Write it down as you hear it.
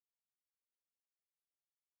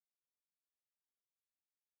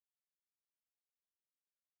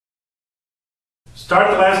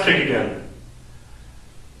Start the last kick again.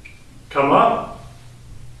 Come up,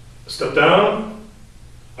 step down.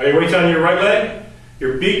 Are your weights on your right leg?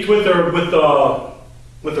 You're beaked with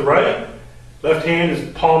the right. Left hand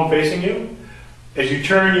is palm facing you. As you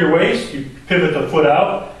turn your waist, you pivot the foot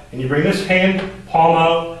out, and you bring this hand, palm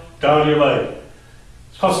out, down your leg.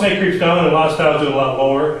 It's called snake creeps down, and a lot of styles do it a lot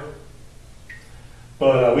lower.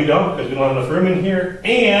 But we don't, because we don't have enough room in here.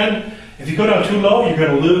 And if you go down too low, you're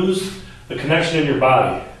going to lose the connection in your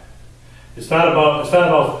body. It's not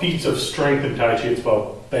about feats of strength in Tai Chi, it's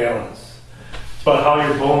about balance. It's about how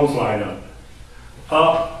your bones line up.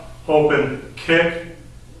 Up, open, kick,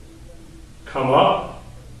 come up,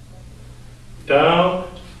 down,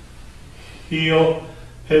 heel,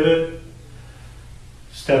 pivot,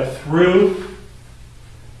 step through,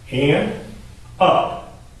 and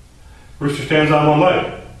up. Rooster stands on one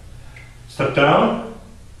leg. Step down,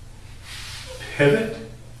 pivot,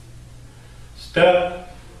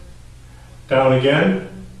 step, down again.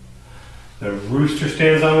 The rooster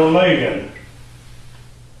stands on one leg again.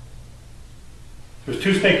 There's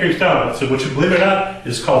two snake creeps down, so which, believe it or not,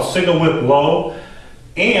 is called single whip low,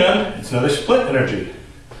 and it's another split energy.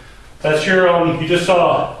 That's your, you just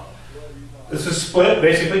saw, this is split,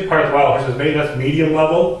 basically, part of the wild horse's mate, that's medium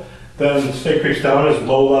level, then snake creeps down is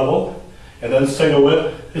low level, and then single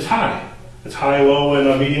whip is high. It's high, low, and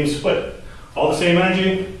a medium split. All the same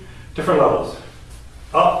energy, different levels.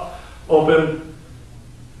 Up, open,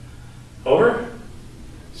 over,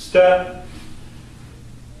 step,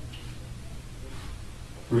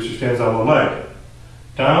 rooster stands on one leg.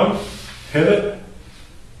 Down, pivot,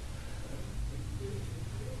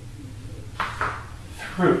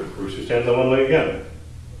 through. Rooster stands on one leg again.